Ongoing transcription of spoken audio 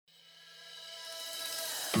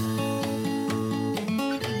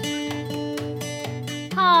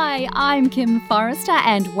Hi, I'm Kim Forrester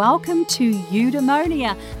and welcome to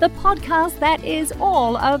Eudaimonia, the podcast that is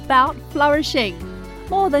all about flourishing.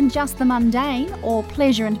 More than just the mundane or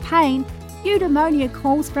pleasure and pain, Eudaimonia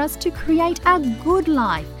calls for us to create a good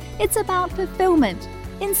life. It's about fulfillment,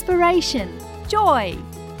 inspiration, joy.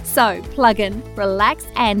 So plug in, relax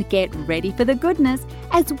and get ready for the goodness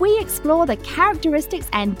as we explore the characteristics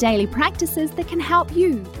and daily practices that can help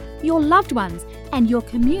you, your loved ones and your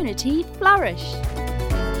community flourish.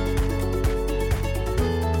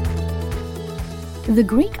 The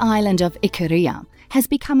Greek island of Icaria has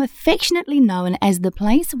become affectionately known as the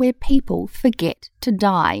place where people forget to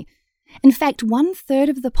die. In fact, 1/3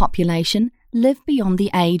 of the population live beyond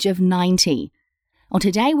the age of 90. Well,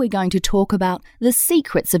 today we're going to talk about the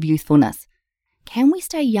secrets of youthfulness. Can we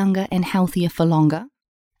stay younger and healthier for longer?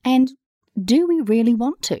 And do we really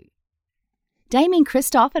want to? Damian,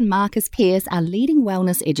 Kristof and Pearce are leading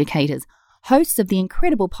wellness educators, hosts of the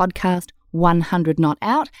incredible podcast 100 Not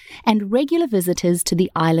Out, and regular visitors to the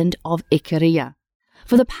island of Icaria.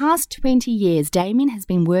 For the past 20 years, Damian has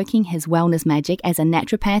been working his wellness magic as a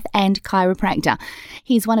naturopath and chiropractor.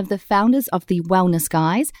 He's one of the founders of the Wellness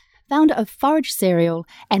Guys, founder of Forage Cereal,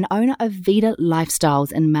 and owner of Vida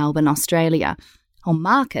Lifestyles in Melbourne, Australia. Well,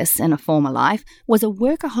 Marcus, in a former life, was a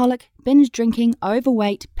workaholic, binge-drinking,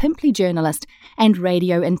 overweight, pimply journalist and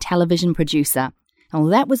radio and television producer. Well,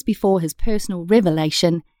 that was before his personal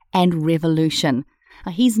revelation and revolution.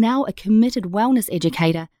 He's now a committed wellness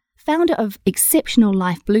educator, founder of Exceptional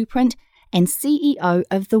Life Blueprint, and CEO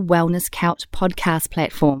of the Wellness Couch podcast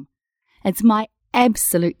platform. It's my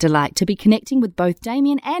absolute delight to be connecting with both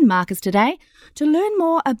Damian and Marcus today to learn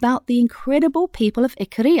more about the incredible people of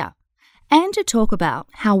Icaria and to talk about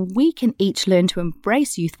how we can each learn to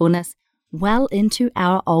embrace youthfulness well into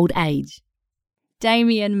our old age.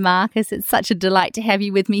 Damian, Marcus, it's such a delight to have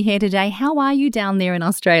you with me here today. How are you down there in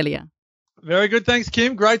Australia? Very good, thanks,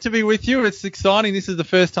 Kim. Great to be with you. It's exciting. This is the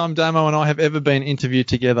first time Damo and I have ever been interviewed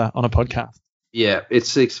together on a podcast. Yeah,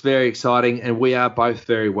 it's very exciting, and we are both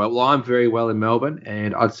very well. Well, I'm very well in Melbourne,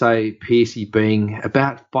 and I'd say Pearcey being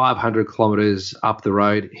about 500 kilometres up the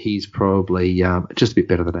road, he's probably just a bit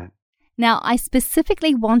better than that. Now, I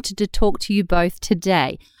specifically wanted to talk to you both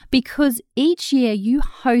today because each year you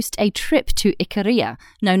host a trip to Icaria,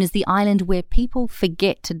 known as the island where people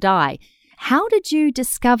forget to die. How did you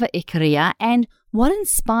discover Icaria, and what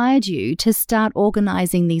inspired you to start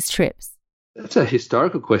organising these trips? That's a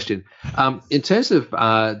historical question. In terms of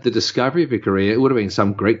the discovery of Icaria, it would have been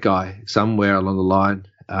some Greek guy somewhere along the line,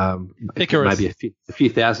 Icarus. Maybe a few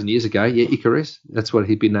thousand years ago. Yeah, Icarus. That's what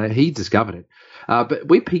he'd been. He discovered it. But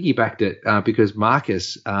we piggybacked it because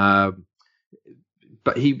Marcus,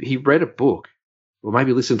 but he read a book, or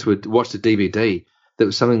maybe watched a DVD that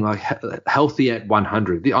was something like Healthy at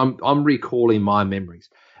 100. I'm recalling my memories,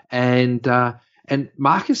 and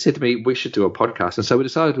Marcus said to me, we should do a podcast. And so we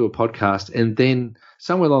decided to do a podcast. And then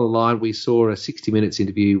somewhere along the line, we saw a 60 Minutes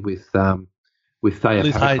interview with Thea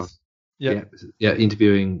Liz Hayes. Yeah,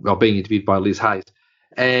 being interviewed by Liz Hayes.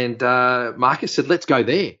 And Marcus said, let's go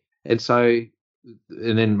there. And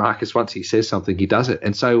then Marcus, once he says something, he does it.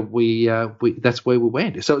 And so we that's where we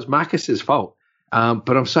went. So it was Marcus's fault.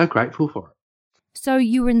 But I'm so grateful for it. So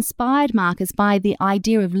you were inspired, Marcus, by the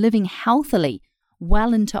idea of living healthily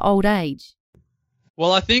well into old age.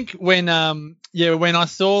 Well, I think when I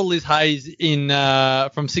saw Liz Hayes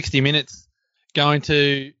from 60 Minutes going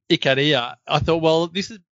to Icaria, I thought, well, this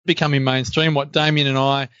is becoming mainstream. What Damian and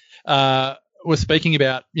I were speaking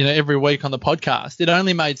about, every week on the podcast, it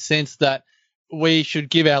only made sense that we should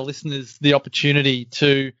give our listeners the opportunity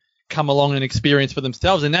to come along and experience for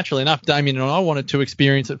themselves. And naturally enough, Damian and I wanted to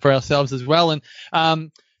experience it for ourselves as well. And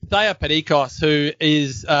Thea Pedikos, who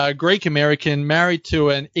is Greek-American, married to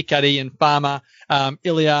an Icarian farmer,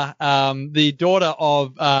 Ilya, the daughter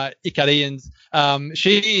of Icarians.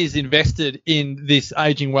 She is invested in this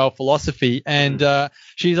aging well philosophy, and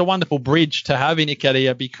she's a wonderful bridge to have in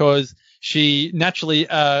Icaria because she naturally,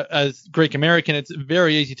 as Greek-American, it's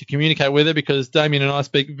very easy to communicate with her because Damian and I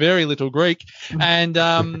speak very little Greek, and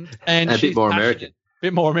a bit more American.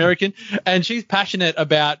 Bit more American, and she's passionate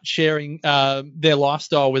about sharing their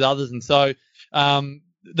lifestyle with others. And so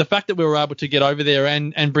the fact that we were able to get over there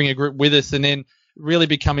and bring a group with us and then really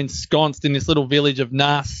become ensconced in this little village of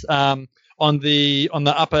Nas on the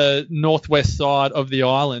upper northwest side of the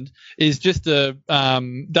island is just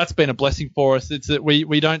that's been a blessing for us. It's that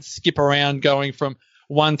we don't skip around going from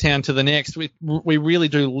one town to the next. We really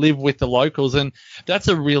do live with the locals, and that's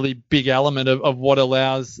a really big element of what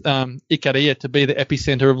allows Icaria to be the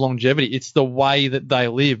epicenter of longevity. It's the way that they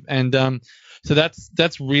live, and so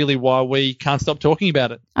that's really why we can't stop talking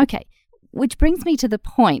about it. Okay, Which brings me to the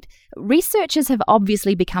point. Researchers have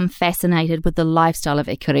obviously become fascinated with the lifestyle of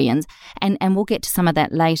Icarians, and we'll get to some of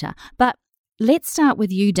that later. But let's start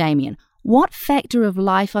with you, Damian. What factor of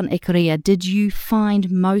life on Icaria did you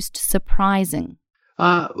find most surprising?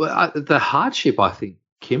 The hardship, I think,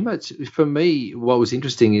 Kim. For me, what was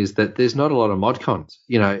interesting is that there's not a lot of mod cons.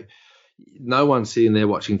 No one's sitting there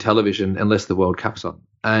watching television unless the World Cup's on.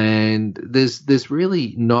 And there's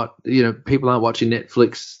really not, people aren't watching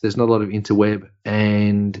Netflix. There's not a lot of interweb,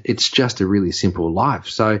 and it's just a really simple life.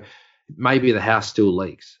 So maybe the house still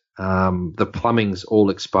leaks. The plumbing's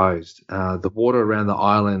all exposed. The water around the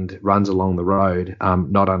island runs along the road,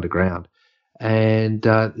 not underground. And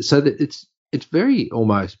so that it's very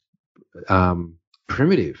almost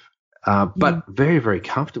primitive, but very, very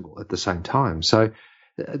comfortable at the same time. So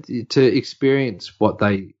to experience what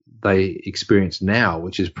they experience now,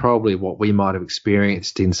 which is probably what we might have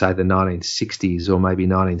experienced in, say, the 1960s or maybe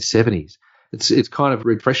 1970s, it's kind of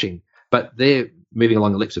refreshing. But they're moving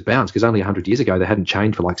along the leaps and bounds because only 100 years ago they hadn't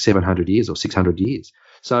changed for like 700 years or 600 years.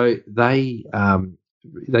 So they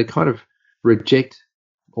kind of reject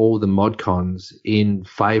all the mod cons in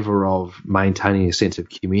favour of maintaining a sense of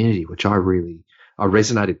community, which I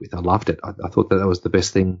resonated with. I loved it. I thought that was the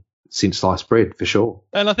best thing since sliced bread, for sure.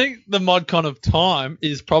 And I think the mod con of time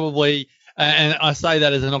is probably, and I say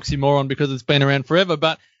that as an oxymoron because it's been around forever,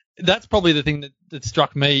 but that's probably the thing that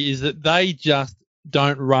struck me is that they just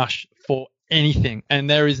don't rush for anything, and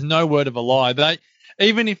there is no word of a lie.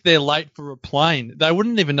 Even if they're late for a plane, they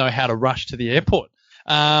wouldn't even know how to rush to the airport.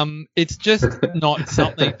 It's just not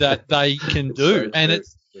something that they can do, so and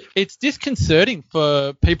it's disconcerting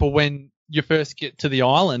for people when you first get to the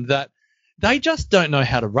island that they just don't know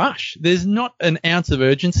how to rush. There's not an ounce of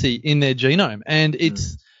urgency in their genome, and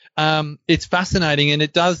it's fascinating, and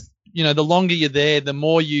it does. The longer you're there, the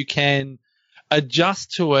more you can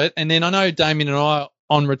adjust to it. And then I know Damian and I,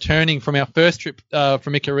 on returning from our first trip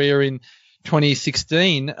from Icaria in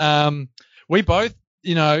 2016, we both,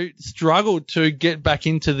 struggled to get back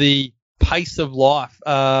into the pace of life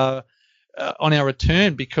on our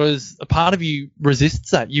return because a part of you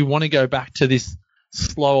resists that. You want to go back to this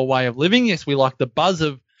slower way of living. Yes, we like the buzz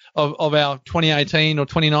of our 2018 or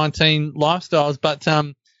 2019 lifestyles, but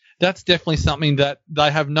that's definitely something that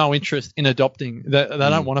they have no interest in adopting. They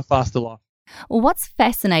don't want a faster life. Well, what's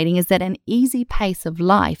fascinating is that an easy pace of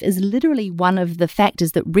life is literally one of the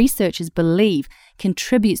factors that researchers believe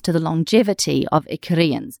contributes to the longevity of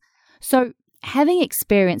Icarians. So, having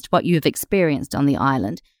experienced what you have experienced on the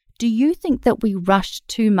island, do you think that we rushed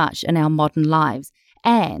too much in our modern lives?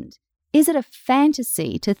 And is it a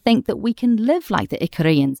fantasy to think that we can live like the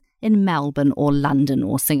Icarians in Melbourne or London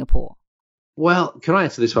or Singapore? Well, can I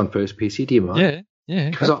answer this one first, PC? Do you mind? Yeah.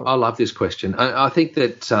 Because I love this question. I think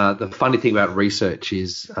that the funny thing about research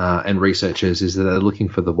is, and researchers, is that they're looking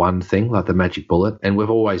for the one thing, like the magic bullet. And we've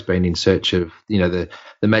always been in search of, the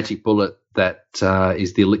magic bullet that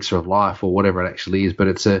is the elixir of life or whatever it actually is. But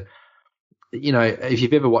it's if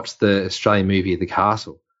you've ever watched the Australian movie The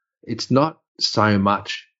Castle, it's not so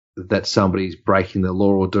much that somebody's breaking the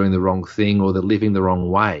law or doing the wrong thing or they're living the wrong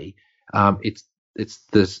way. It's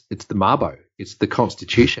the Mabo. It's the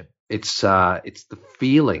Constitution. It's the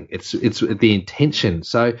feeling. It's the intention.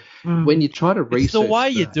 So when you try to research, it's the way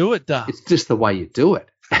you do it, Duh. It's just the way you do it.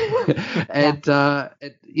 And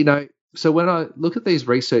so when I look at these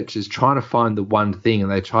researchers trying to find the one thing, and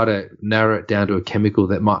they try to narrow it down to a chemical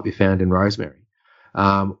that might be found in rosemary,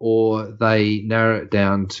 or they narrow it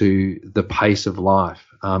down to the pace of life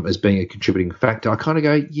as being a contributing factor, I kind of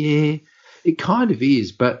go, yeah. It kind of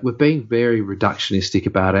is, but we're being very reductionistic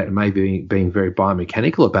about it and maybe being very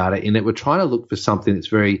biomechanical about it in that we're trying to look for something that's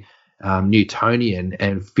very Newtonian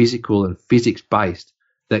and physical and physics-based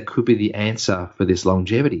that could be the answer for this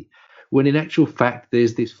longevity. When in actual fact,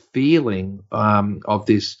 there's this feeling of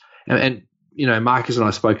this, and Marcus and I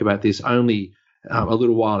spoke about this only a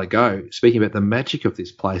little while ago, speaking about the magic of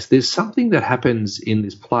this place. There's something that happens in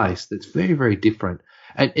this place that's very, very different.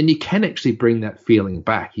 And you can actually bring that feeling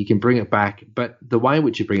back. You can bring it back, but the way in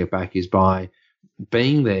which you bring it back is by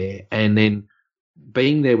being there and then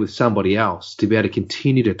being there with somebody else to be able to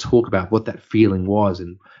continue to talk about what that feeling was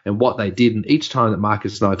and what they did. And each time that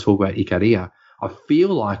Marcus and I talk about Icaria, I feel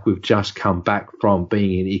like we've just come back from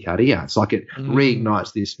being in Icaria. It's like it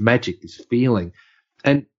reignites this magic, this feeling.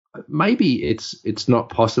 And maybe it's not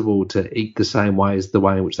possible to eat the same way as the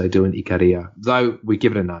way in which they do in Icaria, though we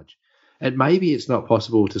give it a nudge. And maybe it's not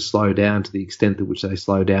possible to slow down to the extent to which they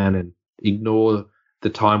slow down and ignore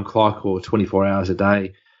the time clock or 24 hours a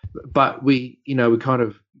day. But we kind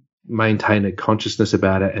of maintain a consciousness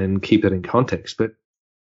about it and keep it in context. But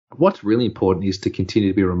what's really important is to continue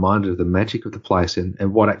to be reminded of the magic of the place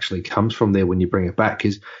and what actually comes from there when you bring it back,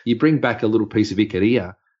 because you bring back a little piece of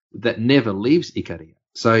Ikaria that never leaves Ikaria.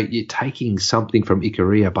 So you're taking something from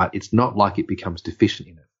Ikaria, but it's not like it becomes deficient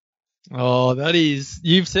in it. Oh,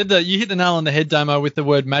 you've said that. You hit the nail on the head, Damo, with the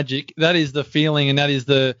word magic. That is the feeling, and that is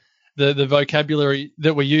the vocabulary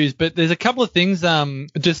that we use. But there's a couple of things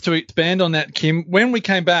just to expand on that, Kim. When we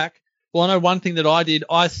came back, well, I know one thing that I did,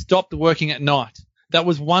 I stopped working at night. That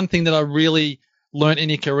was one thing that I really learned in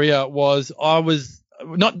Ikaria, was I was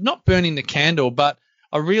not burning the candle, but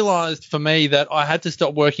I realized for me that I had to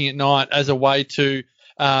stop working at night as a way to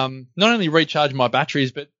not only recharge my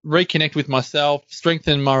batteries, but reconnect with myself,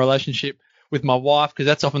 strengthen my relationship with my wife, because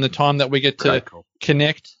that's often the time that we get to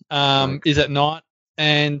connect is at night.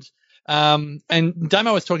 And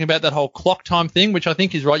Damo was talking about that whole clock time thing, which I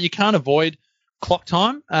think is right. You can't avoid clock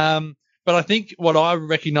time. But I think what I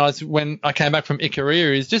recognized when I came back from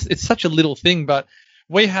Ikaria is just, it's such a little thing, but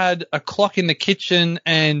we had a clock in the kitchen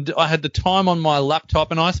and I had the time on my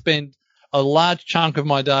laptop, and I spend a large chunk of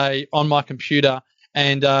my day on my computer.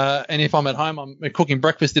 And if I'm at home, I'm cooking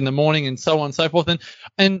breakfast in the morning and so on and so forth.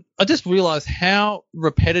 And I just realized how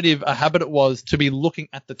repetitive a habit it was to be looking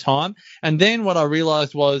at the time. And then what I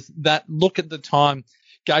realized was that look at the time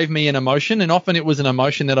gave me an emotion, and often it was an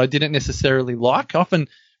emotion that I didn't necessarily like. Often,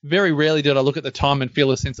 very rarely did I look at the time and feel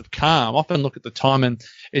a sense of calm. Often look at the time and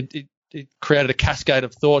it created a cascade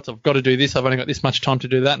of thoughts. I've got to do this. I've only got this much time to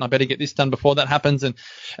do that, and I better get this done before that happens. And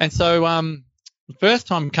so the first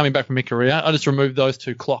time coming back from Ikaria, I just removed those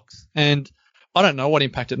two clocks. And I don't know what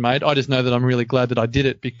impact it made. I just know that I'm really glad that I did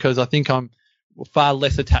it, because I think I'm far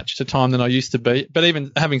less attached to time than I used to be. But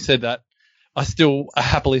even having said that, I still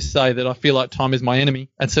happily say that I feel like time is my enemy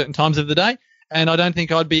at certain times of the day. And I don't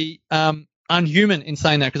think I'd be unhuman in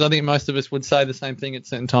saying that, because I think most of us would say the same thing at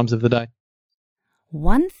certain times of the day.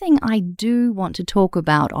 One thing I do want to talk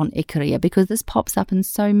about on Ikaria, because this pops up in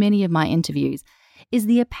so many of my interviews, is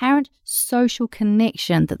the apparent social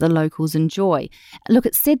connection that the locals enjoy. Look,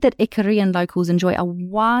 it's said that Ikarian locals enjoy a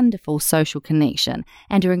wonderful social connection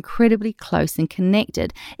and are incredibly close and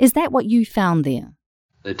connected. Is that what you found there?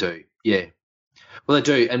 They do, yeah. Well, they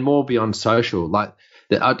do, and more beyond social. Like,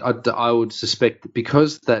 I would suspect that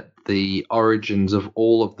because that the origins of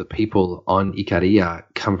all of the people on Ikaria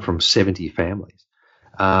come from 70 families,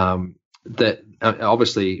 that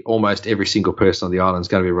obviously almost every single person on the island is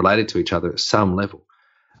going to be related to each other at some level.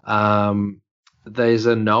 There's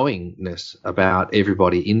a knowingness about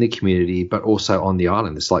everybody in the community, but also on the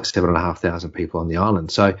island. There's like 7,500 people on the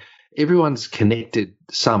island. So everyone's connected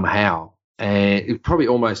somehow. And it's probably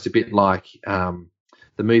almost a bit like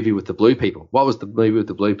the movie with the blue people. What was the movie with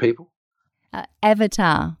the blue people?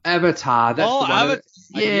 Avatar. Avatar. That's the one. Avatar.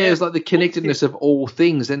 Yeah, it's like the connectedness of all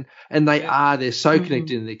things. And they're so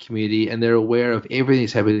connected in the community, and they're aware of everything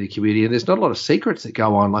that's happening in the community. And there's not a lot of secrets that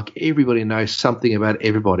go on. Like, everybody knows something about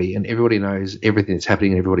everybody, and everybody knows everything that's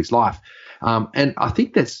happening in everybody's life. And I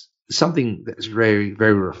think that's something that's very,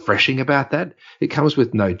 very refreshing about that. It comes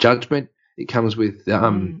with no judgment. It comes with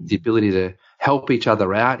the ability to help each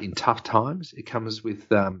other out in tough times. It comes with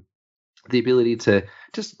the ability to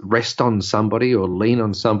just rest on somebody or lean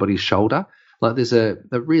on somebody's shoulder. Like, there's a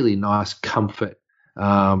really nice comfort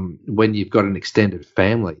when you've got an extended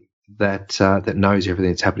family that knows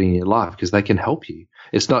everything that's happening in your life, because they can help you.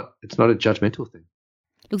 It's not a judgmental thing.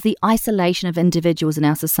 Look, the isolation of individuals in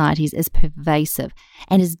our societies is pervasive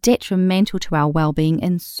and is detrimental to our well-being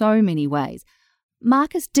in so many ways.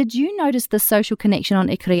 Marcus, did you notice the social connection on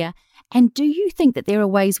Ikaria, and do you think that there are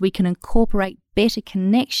ways we can incorporate better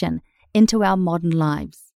connection into our modern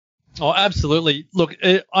lives? Oh, absolutely. Look,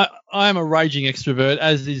 I am a raging extrovert,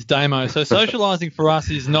 as is Damo. So socializing for us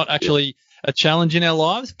is not actually a challenge in our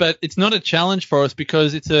lives, but it's not a challenge for us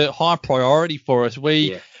because it's a high priority for us.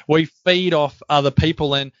 We feed off other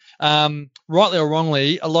people, and rightly or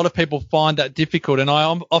wrongly, a lot of people find that difficult. And I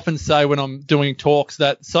often say when I'm doing talks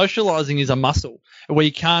that socializing is a muscle.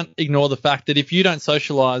 We can't ignore the fact that if you don't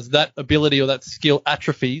socialize, that ability or that skill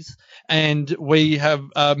atrophies. And we have,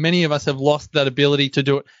 many of us have lost that ability to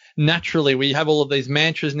do it naturally. We have all of these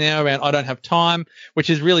mantras now around I don't have time, which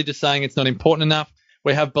is really just saying it's not important enough.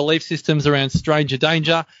 We have belief systems around stranger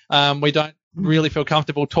danger. We don't really feel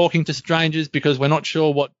comfortable talking to strangers because we're not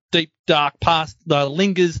sure what deep, dark past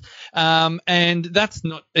lingers. And that's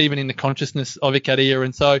not even in the consciousness of Ikaria.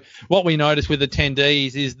 And so what we notice with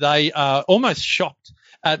attendees is they are almost shocked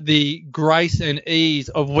at the grace and ease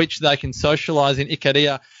of which they can socialize in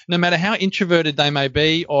Ikaria, no matter how introverted they may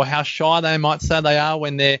be or how shy they might say they are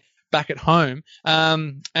when they're back at home.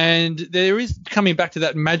 And there is, coming back to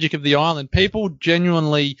that magic of the island, people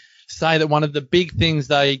genuinely say that one of the big things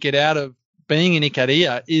they get out of being in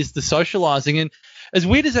Ikaria is the socializing. And as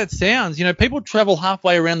weird as that sounds, people travel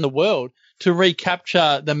halfway around the world to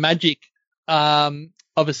recapture the magic of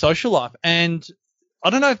a social life. And I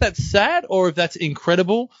don't know if that's sad or if that's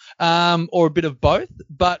incredible, or a bit of both,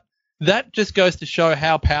 but that just goes to show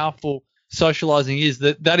how powerful socializing is.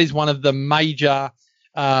 That is one of the major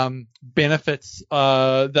benefits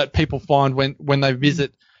that people find when they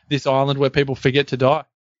visit this island where people forget to die.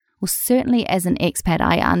 Well, certainly as an expat,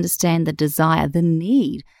 I understand the desire, the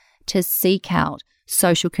need to seek out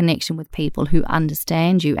social connection with people who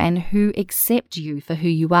understand you and who accept you for who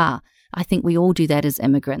you are. I think we all do that as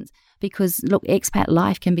immigrants because, look, expat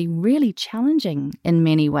life can be really challenging in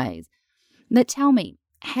many ways. But tell me,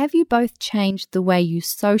 have you both changed the way you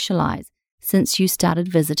socialize since you started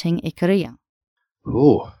visiting Ikaria?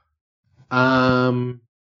 Oh,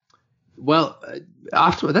 well,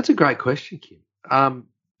 that's a great question, Kim.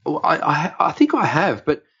 I think I have,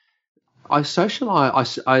 but I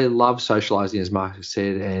socialize. I love socializing, as Marcus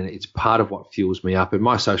said, and it's part of what fuels me up. And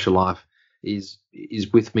my social life is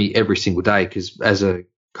with me every single day because as a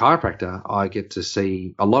chiropractor, I get to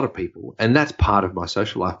see a lot of people, and that's part of my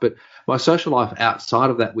social life. But my social life outside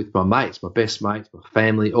of that with my mates, my best mates, my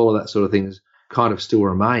family, all of that sort of thing has kind of still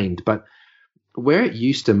remained. But where it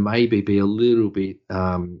used to maybe be a little bit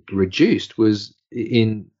reduced was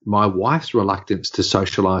in my wife's reluctance to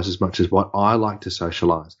socialise as much as what I like to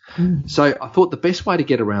socialise. So I thought the best way to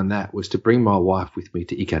get around that was to bring my wife with me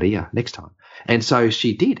to Ikaria next time. And so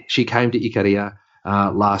she did. She came to Ikaria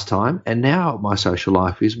last time, and now my social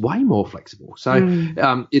life is way more flexible. So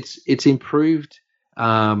it's improved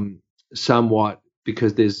somewhat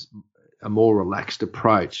because there's a more relaxed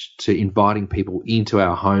approach to inviting people into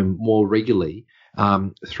our home more regularly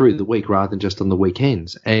through the week rather than just on the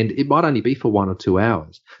weekends. And it might only be for 1 or 2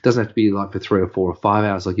 hours. It doesn't have to be like for 3 or 4 or 5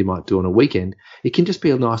 hours like you might do on a weekend. It can just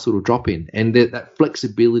be a nice little drop-in. And that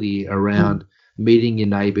flexibility around meeting your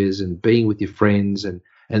neighbours and being with your friends and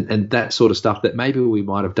that sort of stuff that maybe we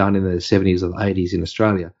might have done in the 70s or the 80s in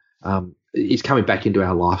Australia is coming back into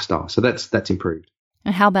our lifestyle. So that's improved.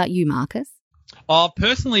 And how about you, Marcus?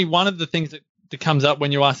 Personally, one of the things that comes up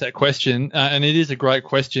when you ask that question, and it is a great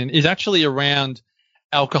question, is actually around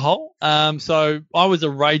alcohol. So I was a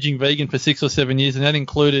raging vegan for 6 or 7 years, and that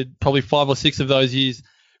included probably 5 or 6 of those years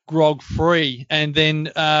grog-free. And then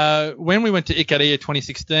when we went to Ikaria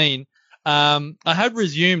 2016, I had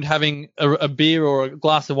resumed having a beer or a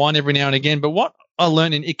glass of wine every now and again. But what I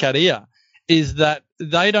learned in Ikaria is that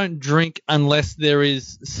they don't drink unless there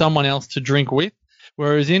is someone else to drink with.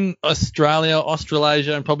 Whereas in Australia,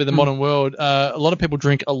 Australasia, and probably the modern world, a lot of people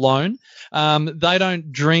drink alone. They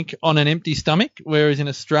don't drink on an empty stomach, whereas in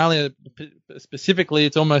Australia specifically,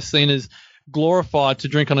 it's almost seen as glorified to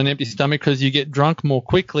drink on an empty stomach because you get drunk more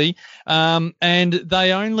quickly. And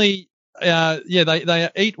they only, they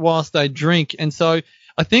eat whilst they drink. And so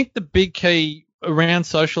I think the big key around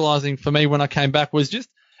socializing for me when I came back was just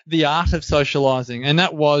the art of socializing, and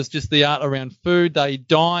that was just the art around food. They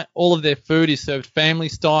dine, all of their food is served family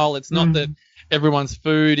style. It's not that everyone's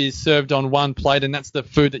food is served on one plate and that's the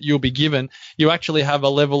food that you'll be given. You actually have a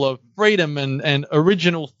level of freedom and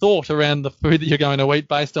original thought around the food that you're going to eat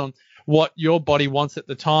based on what your body wants at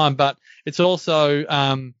the time. But it's also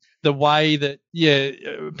the way that,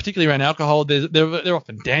 particularly around alcohol, they're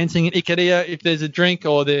often dancing in Ikaria if there's a drink,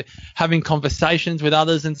 or they're having conversations with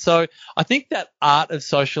others. And so I think that art of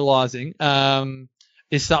socializing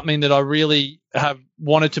is something that I really have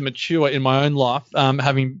wanted to mature in my own life,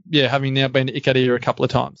 having now been to Ikaria a couple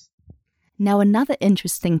of times. Now, another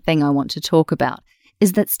interesting thing I want to talk about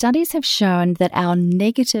is that studies have shown that our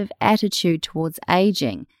negative attitude towards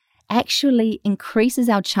aging actually increases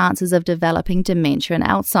our chances of developing dementia and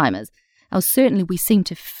Alzheimer's. Now, certainly we seem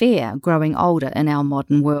to fear growing older in our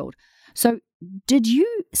modern world. So did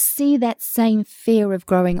you see that same fear of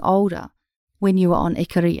growing older when you were on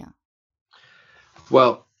Ikaria?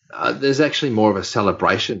 Well, there's actually more of a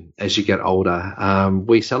celebration as you get older.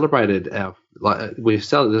 We celebrated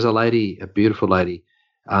there's a lady, a beautiful lady,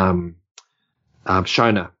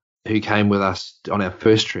 Shona, who came with us on our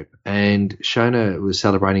first trip, and Shona was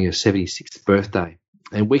celebrating her 76th birthday,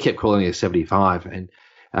 and we kept calling her 75, and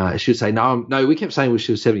she would say, no, we kept saying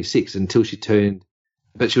she was 76 until she turned,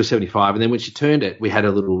 but she was 75, and then when she turned it, we had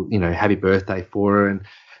a little, happy birthday for her, and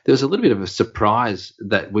there was a little bit of a surprise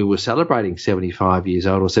that we were celebrating 75 years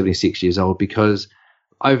old or 76 years old, because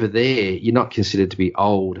over there, you're not considered to be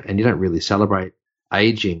old, and you don't really celebrate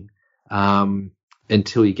aging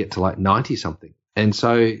until you get to like 90-something. And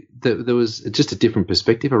so there was just a different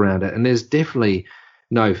perspective around it. And there's definitely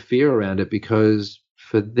no fear around it, because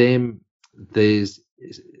for them, there's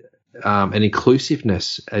an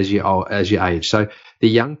inclusiveness as you age. So the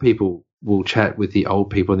young people will chat with the old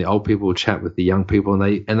people, and the old people will chat with the young people,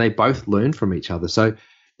 and they both learn from each other. So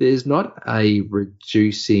there's not a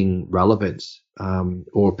reducing relevance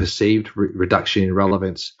or perceived reduction in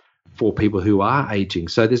relevance for people who are aging.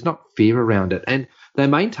 So there's not fear around it, and they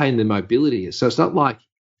maintain their mobility. So it's not like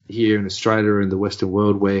here in Australia or in the Western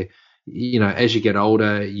world where, as you get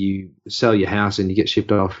older, you sell your house and you get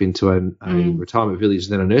shipped off into a retirement village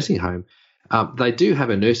and then a nursing home. They do have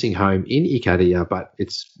a nursing home in Ikaria, but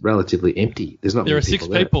it's relatively empty. There's not. There are 6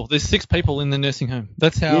 people. There's 6 people in the nursing home.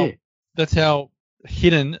 That's how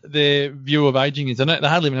hidden their view of aging is. They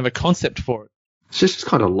hardly even have a concept for it. It's just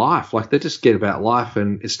kind of life. Like, they just get about life,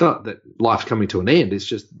 and it's not that life's coming to an end. It's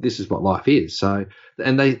just this is what life is. So,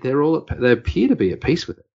 and they appear to be at peace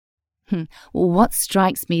with it. Well, what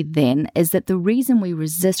strikes me then is that the reason we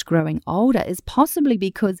resist growing older is possibly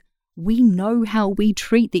because we know how we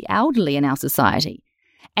treat the elderly in our society,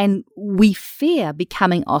 and we fear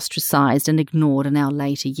becoming ostracized and ignored in our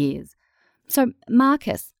later years. So,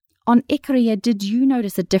 Marcus, on Ikaria, did you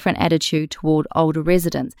notice a different attitude toward older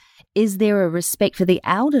residents? Is there a respect for the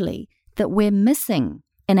elderly that we're missing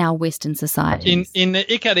in our Western societies? In the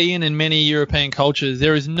Ikarian and many European cultures,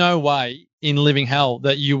 there is no way in living hell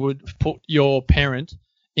that you would put your parent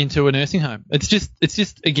into a nursing home. It's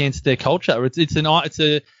just against their culture. It's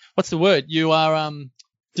a what's the word? You are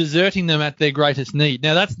deserting them at their greatest need.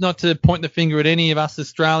 Now, that's not to point the finger at any of us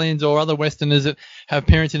Australians or other Westerners that have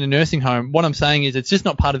parents in a nursing home. What I'm saying is it's just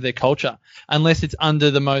not part of their culture unless it's under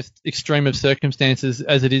the most extreme of circumstances,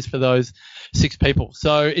 as it is for those 6 people.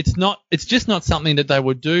 So it's just not something that they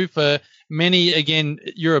would do. For many, again,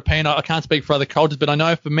 European, I can't speak for other cultures, but I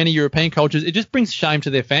know for many European cultures, it just brings shame to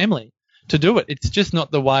their family to do it. It's just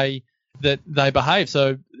not the way that they behave.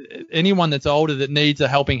 So anyone that's older that needs a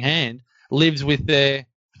helping hand lives with their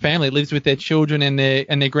family, lives with their children and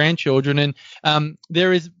their grandchildren, and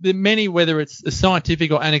there is many, whether it's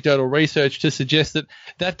scientific or anecdotal research, to suggest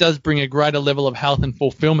that does bring a greater level of health and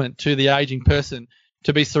fulfillment to the aging person,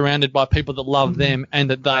 to be surrounded by people that love them and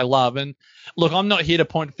that they love. And look, I'm not here to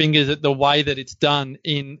point fingers at the way that it's done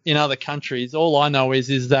in other countries. All I know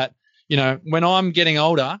is that, when I'm getting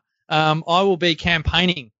older, I will be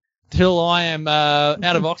campaigning till I am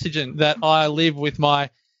out of oxygen that I live with my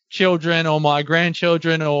children or my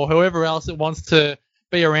grandchildren or whoever else that wants to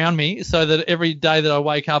be around me, so that every day that I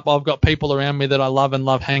wake up, I've got people around me that I love and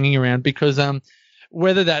love hanging around. Because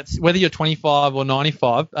whether you're 25 or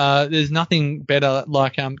 95, there's nothing better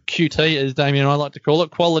like QT, as Damian and I like to call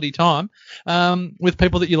it, quality time with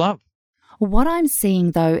people that you love. What I'm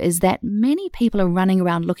seeing, though, is that many people are running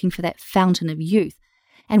around looking for that fountain of youth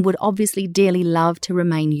and would obviously dearly love to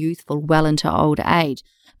remain youthful well into old age.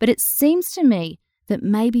 But it seems to me that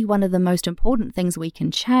maybe one of the most important things we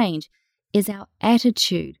can change is our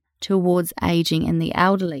attitude towards aging and the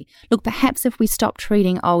elderly. Look, perhaps if we stop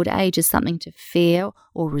treating old age as something to fear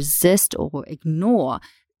or resist or ignore,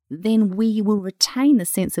 then we will retain the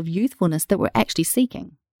sense of youthfulness that we're actually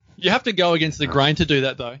seeking. You have to go against the grain to do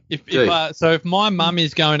that, though. If my mum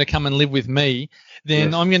is going to come and live with me,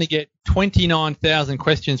 then I'm going to get 29,000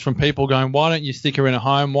 questions from people going, why don't you stick her in a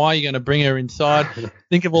home? Why are you going to bring her inside?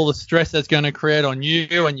 Think of all the stress that's going to create on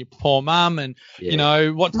you and your poor mum, and,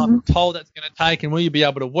 what type of toll that's going to take, and will you be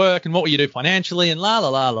able to work, and what will you do financially, and la, la,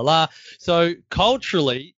 la, la, la. So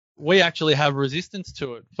culturally, we actually have resistance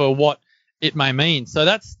to it for what it may mean. So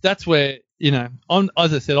that's where,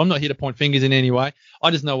 as I said, I'm not here to point fingers in any way. I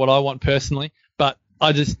just know what I want personally, but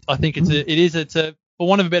I think it's a for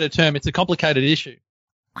want of a better term, it's a complicated issue.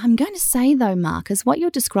 I'm going to say, though, Marcus, what you're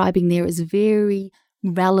describing there is very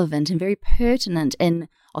relevant and very pertinent in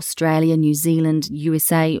Australia, New Zealand,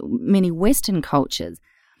 USA, many Western cultures.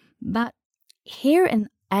 But here in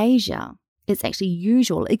Asia, it's actually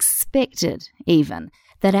usual, expected even,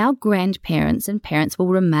 that our grandparents and parents will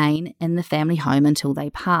remain in the family home until they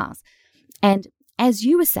pass. And as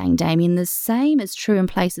you were saying, Damian, the same is true in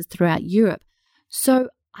places throughout Europe. So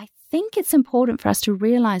I think it's important for us to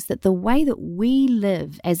realize that the way that we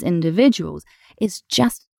live as individuals is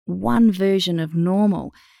just one version of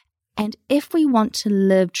normal. And if we want to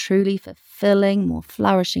live truly fulfilling, more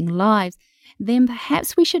flourishing lives, then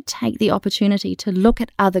perhaps we should take the opportunity to look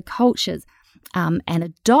at other cultures and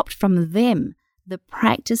adopt from them the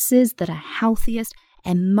practices that are healthiest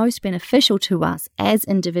and most beneficial to us as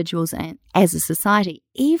individuals and as a society,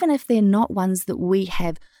 even if they're not ones that we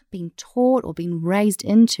have been taught or been raised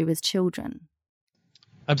into as children.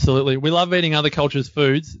 Absolutely. We love eating other cultures'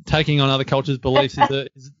 foods. Taking on other cultures' beliefs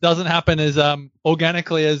doesn't happen as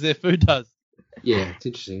organically as their food does. Yeah, it's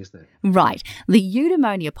interesting, isn't it? Right. The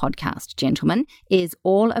Eudaimonia podcast, gentlemen, is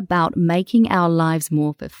all about making our lives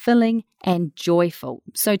more fulfilling and joyful.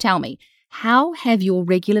 So tell me, how have your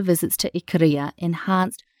regular visits to Ikaria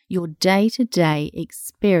enhanced your day-to-day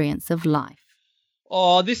experience of life?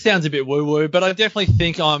 Oh, this sounds a bit woo-woo, but I definitely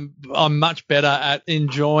think I'm much better at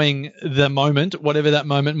enjoying the moment, whatever that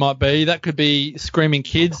moment might be. That could be screaming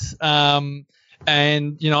kids. And,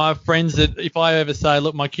 I have friends that if I ever say,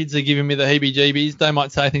 look, my kids are giving me the heebie-jeebies, they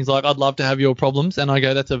might say things like, I'd love to have your problems. And I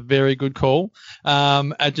go, that's a very good call,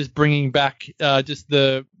 at just bringing back just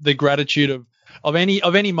the gratitude of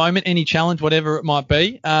any moment, any challenge, whatever it might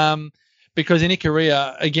be. Because in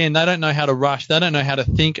Ikaria, again, they don't know how to rush. They don't know how to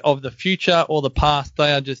think of the future or the past.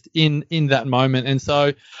 They are just in that moment. And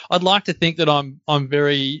so I'd like to think that I'm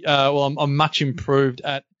very I'm much improved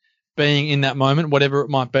at being in that moment, whatever it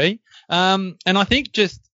might be. And I think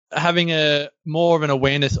just having a more of an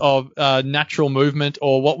awareness of natural movement,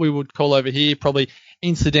 or what we would call over here probably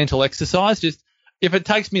incidental exercise. Just if it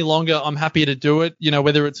takes me longer, I'm happy to do it.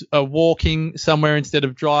 Whether it's walking somewhere instead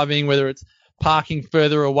of driving, whether it's parking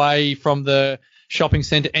further away from the shopping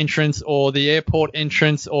centre entrance or the airport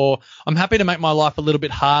entrance, or I'm happy to make my life a little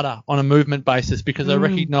bit harder on a movement basis, because I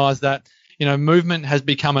recognise that movement has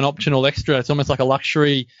become an optional extra. It's almost like a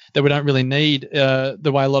luxury that we don't really need.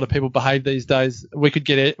 The way a lot of people behave these days, we could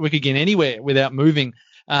get anywhere without moving.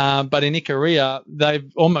 But in Ikaria, they've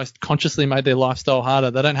almost consciously made their lifestyle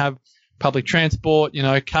harder. They don't have public transport.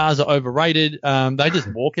 Cars are overrated. They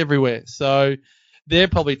just walk everywhere. So they're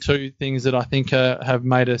probably two things that I think have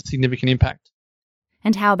made a significant impact.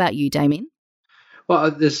 And how about you, Damian?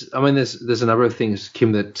 Well, there's a number of things,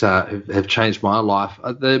 Kim, that have changed my life.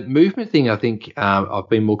 The movement thing, I think I've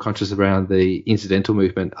been more conscious around the incidental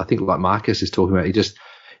movement. I think like Marcus is talking about,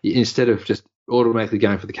 instead of just automatically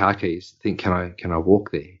going for the car keys, think, can I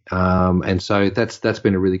walk there? And so that's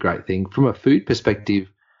been a really great thing. From a food perspective,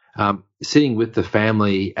 sitting with the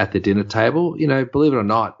family at the dinner table, believe it or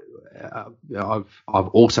not, I've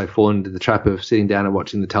also fallen into the trap of sitting down and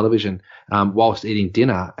watching the television whilst eating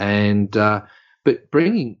dinner, but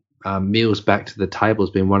bringing meals back to the table has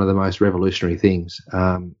been one of the most revolutionary things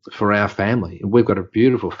for our family. We've got a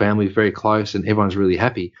beautiful family, very close, and everyone's really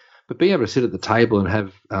happy. But being able to sit at the table and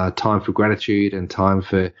have time for gratitude and time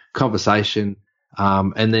for conversation,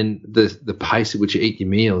 and then the pace at which you eat your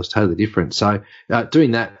meal is totally different. So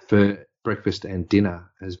doing that for breakfast and dinner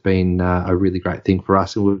has been a really great thing for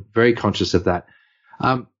us, and we're very conscious of that.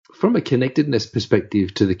 From a connectedness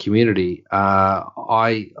perspective to the community,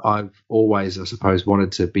 I've always, I suppose,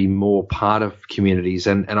 wanted to be more part of communities,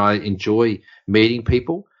 and I enjoy meeting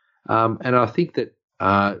people. And I think that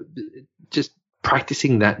just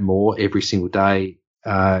practicing that more every single day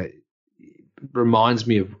reminds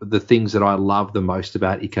me of the things that I love the most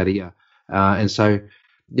about Ikaria. And so,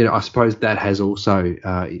 I suppose that has also,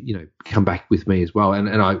 come back with me as well. And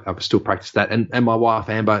I still practice that. And my wife,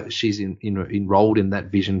 Amber, she's enrolled in that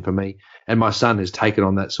vision for me. And my son has taken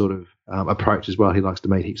on that sort of approach as well. He likes to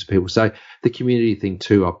meet heaps of people. So the community thing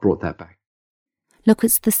too, I've brought that back. Look,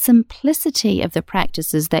 it's the simplicity of the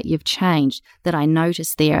practices that you've changed that I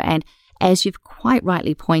noticed there. And as you've quite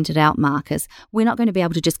rightly pointed out, Marcus, we're not going to be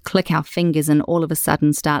able to just click our fingers and all of a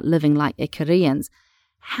sudden start living like Ikarians.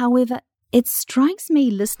 However, it strikes me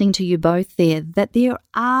listening to you both there that there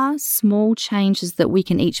are small changes that we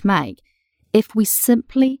can each make if we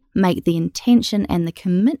simply make the intention and the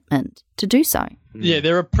commitment to do so. Yeah,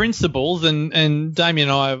 there are principles, and Damian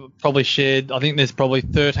and I have probably shared, I think there's probably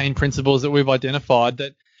 13 principles that we've identified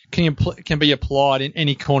that can be applied in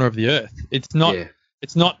any corner of the earth. It's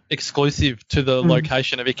not exclusive to the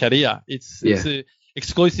location of Ikaria. It's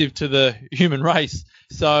exclusive to the human race.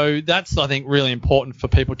 So that's, I think, really important for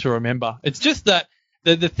people to remember. It's just that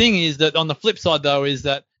the thing is that on the flip side, though, is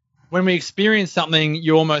that when we experience something,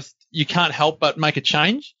 you can't help but make a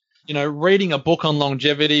change. Reading a book on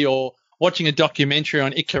longevity or watching a documentary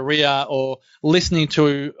on Ikaria or listening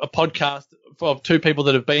to a podcast of two people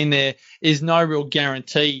that have been there is no real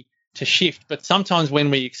guarantee to shift. But sometimes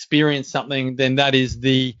when we experience something, then that is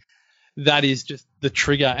just the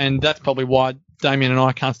trigger. And that's probably why Damian and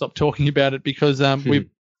I can't stop talking about it, because we've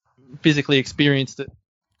physically experienced it.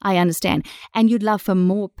 I understand. And you'd love for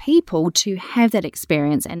more people to have that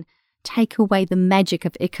experience and take away the magic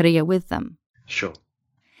of Ikaria with them. Sure.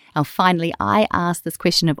 Now, finally, I ask this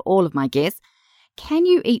question of all of my guests. Can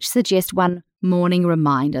you each suggest one morning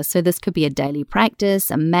reminder? So this could be a daily practice,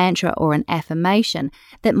 a mantra, or an affirmation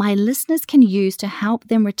that my listeners can use to help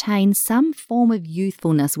them retain some form of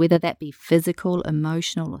youthfulness, whether that be physical,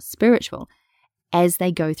 emotional, or spiritual, as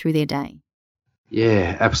they go through their day.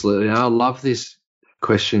 Yeah, absolutely. And I love this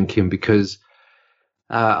question, Kim, because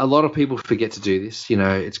A lot of people forget to do this. You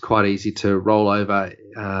know, it's quite easy to roll over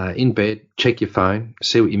in bed, check your phone,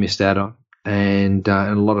 see what you missed out on. And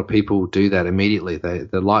a lot of people do that immediately.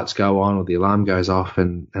 The lights go on or the alarm goes off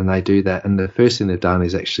and they do that. And the first thing they've done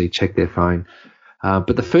is actually check their phone.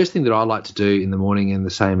 But the first thing that I like to do in the morning, and the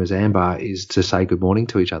same as Amber, is to say good morning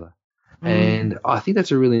to each other. And I think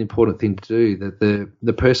that's a really important thing to do, that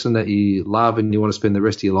the person that you love and you want to spend the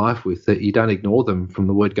rest of your life with, that you don't ignore them from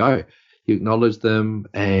the word go. You acknowledge them,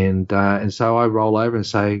 and so I roll over and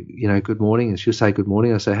say, you know, good morning, and she'll say good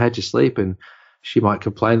morning. I say, how'd you sleep? And she might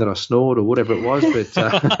complain that I snored or whatever it was,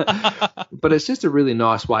 but it's just a really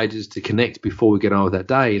nice way just to connect before we get on with that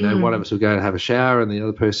day. You know, one of us will go and have a shower, and the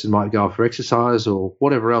other person might go for exercise or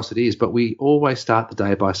whatever else it is. But we always start the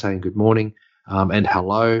day by saying good morning, and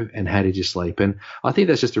hello, and how did you sleep? And I think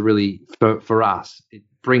that's just a really, for us, it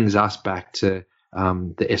brings us back to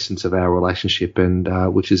the essence of our relationship,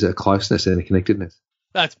 and which is a closeness and a connectedness.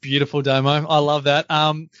 That's beautiful, Damo. I love that.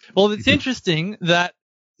 Well, it's interesting that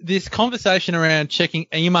this conversation around checking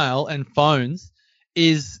email and phones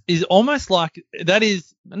is almost like, that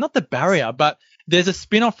is not the barrier, but there's a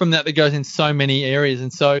spin-off from that goes in so many areas.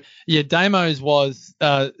 And so, yeah, Damo's was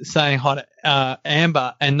saying hi to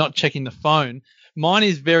Amber and not checking the phone. Mine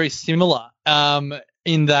is very similar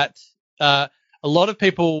in that a lot of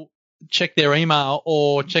people check their email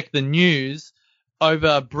or check the news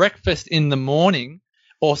over breakfast in the morning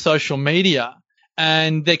or social media,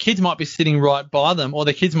 and their kids might be sitting right by them, or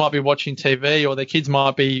their kids might be watching TV, or their kids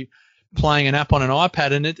might be playing an app on an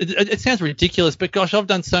iPad. And it sounds ridiculous, but gosh, I've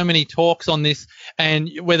done so many talks on this, and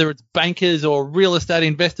whether it's bankers or real estate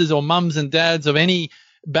investors or mums and dads of any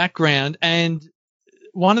background, and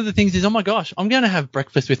one of the things is, oh my gosh, I'm going to have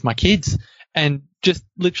breakfast with my kids and just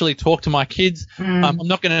literally talk to my kids. I'm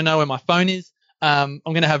not going to know where my phone is. I'm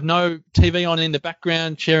going to have no TV on in the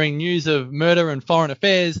background sharing news of murder and foreign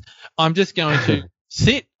affairs. I'm just going to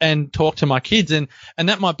sit and talk to my kids. And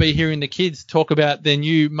that might be hearing the kids talk about their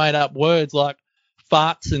new made-up words like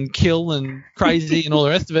farts and kill and crazy and all the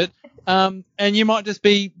rest of it. And you might just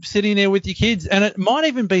be sitting there with your kids, and it might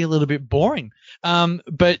even be a little bit boring.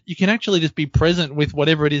 But you can actually just be present with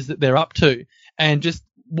whatever it is that they're up to, and just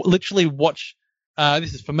literally watch.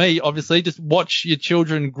 This is for me, obviously, just watch your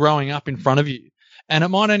children growing up in front of you. And it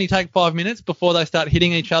might only take 5 minutes before they start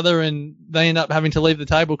hitting each other and they end up having to leave the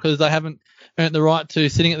table because they haven't earned the right to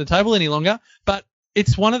sitting at the table any longer. But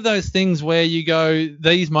it's one of those things where you go,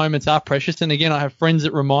 these moments are precious. And again, I have friends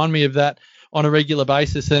that remind me of that on a regular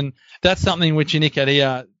basis. And that's something which in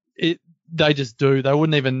Ikaria, they just do. They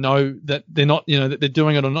wouldn't even know that they're not, that they're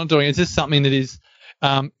doing it or not doing it. It's just something that is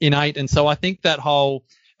innate. And so I think that whole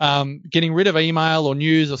getting rid of email or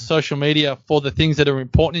news or social media for the things that are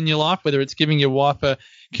important in your life, whether it's giving your wife a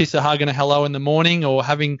kiss, a hug, and a hello in the morning, or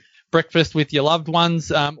having breakfast with your loved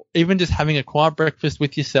ones, even just having a quiet breakfast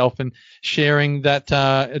with yourself and sharing that,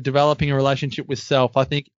 developing a relationship with self. I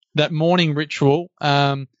think that morning ritual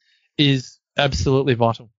is absolutely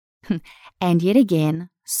vital. And yet again,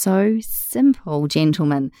 so simple,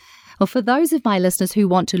 gentlemen. Well, for those of my listeners who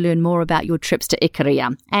want to learn more about your trips to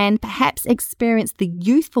Ikaria and perhaps experience the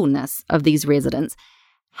youthfulness of these residents,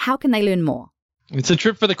 how can they learn more? It's a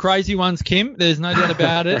trip for the crazy ones, Kim. There's no doubt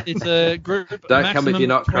about it. It's a group Don't come if you're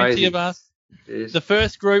not 20 crazy. Of us. Yes. The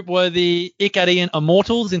first group were the Ikarian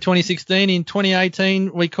Immortals in 2016. In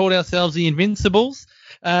 2018, we called ourselves the Invincibles.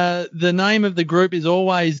 The name of the group is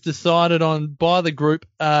always decided on by the group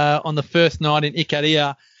on the first night in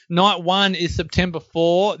Ikaria. Night 1 is September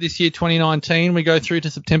 4 this year, 2019. We go through to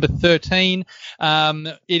September 13.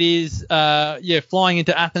 It is, flying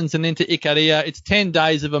into Athens and then to Ikaria. It's 10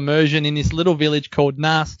 days of immersion in this little village called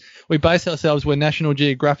Nas. We base ourselves where National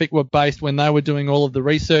Geographic were based when they were doing all of the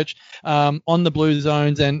research on the Blue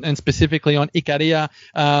Zones and specifically on Ikaria.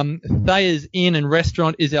 Thayer's Inn and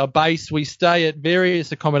Restaurant is our base. We stay at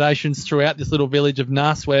various accommodations throughout this little village of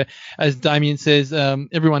Nas where, as Damian says,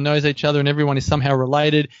 everyone knows each other and everyone is somehow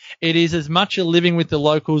related. It is as much a living with the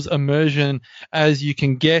locals immersion as you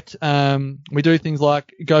can get. We do things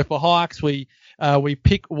like go for hikes. We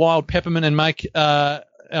pick wild peppermint and make our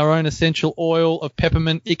own essential oil of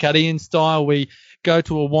peppermint, Ikarian style. We go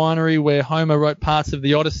to a winery where Homer wrote parts of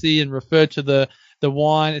the Odyssey and referred to the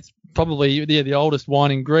wine. It's probably the oldest wine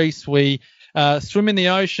in Greece. We swim in the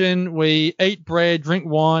ocean. We eat bread, drink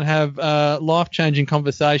wine, have life-changing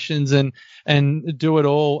conversations, and do it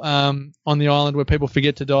all on the island where people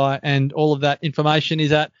forget to die. And all of that information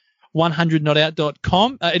is at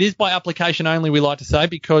 100notout.com. It is by application only, we like to say,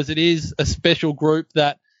 because it is a special group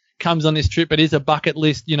that comes on this trip. It is a bucket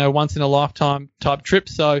list, once in a lifetime type trip.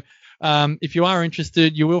 So if you are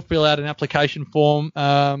interested, you will fill out an application form.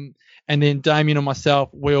 and then Damian and myself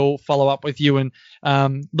will follow up with you and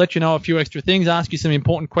let you know a few extra things, ask you some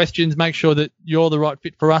important questions, make sure that you're the right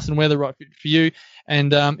fit for us and we're the right fit for you.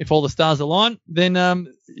 And if all the stars align, then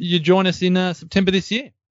you join us in September this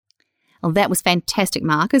year. Well, that was fantastic,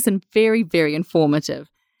 Marcus, and very, very informative.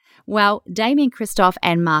 Well, Damian Kristof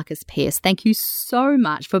and Marcus Pearce, thank you so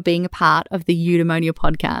much for being a part of the Eudaimonia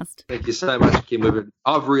podcast. Thank you so much, Kim.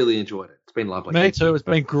 I've really enjoyed it. It's been lovely. Me too. It's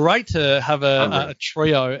been great to have a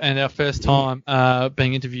trio and our first time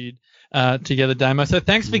being interviewed together, Damo. So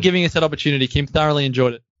thanks for giving us that opportunity, Kim. Thoroughly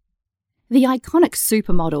enjoyed it. The iconic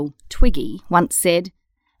supermodel Twiggy once said,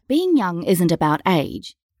 "Being young isn't about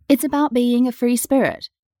age. It's about being a free spirit.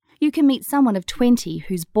 You can meet someone of 20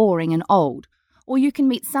 who's boring and old, or you can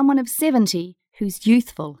meet someone of 70 who's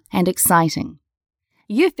youthful and exciting."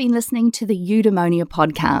 You've been listening to the Eudaimonia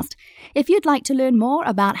podcast. If you'd like to learn more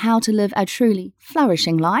about how to live a truly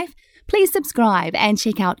flourishing life, please subscribe and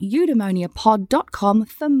check out eudaimoniapod.com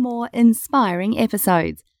for more inspiring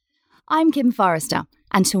episodes. I'm Kim Forrester.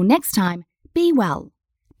 Until next time, be well,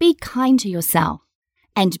 be kind to yourself,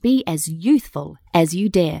 and be as youthful as you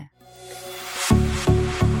dare.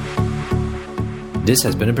 This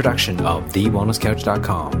has been a production of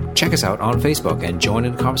TheWellnessCouch.com. Check us out on Facebook and join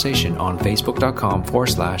in the conversation on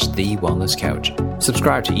Facebook.com/The Wellness Couch.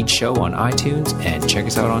 Subscribe to each show on iTunes and check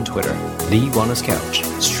us out on Twitter. The Wellness Couch,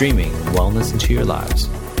 streaming wellness into your lives.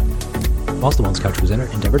 Whilst the Wellness Couch presenter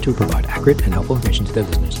endeavor to provide accurate and helpful information to their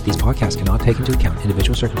listeners, these podcasts cannot take into account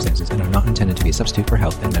individual circumstances and are not intended to be a substitute for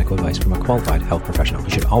health and medical advice from a qualified health professional.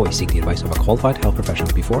 You should always seek the advice of a qualified health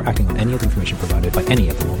professional before acting on any of the information provided by any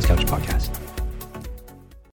of the Wellness Couch podcasts.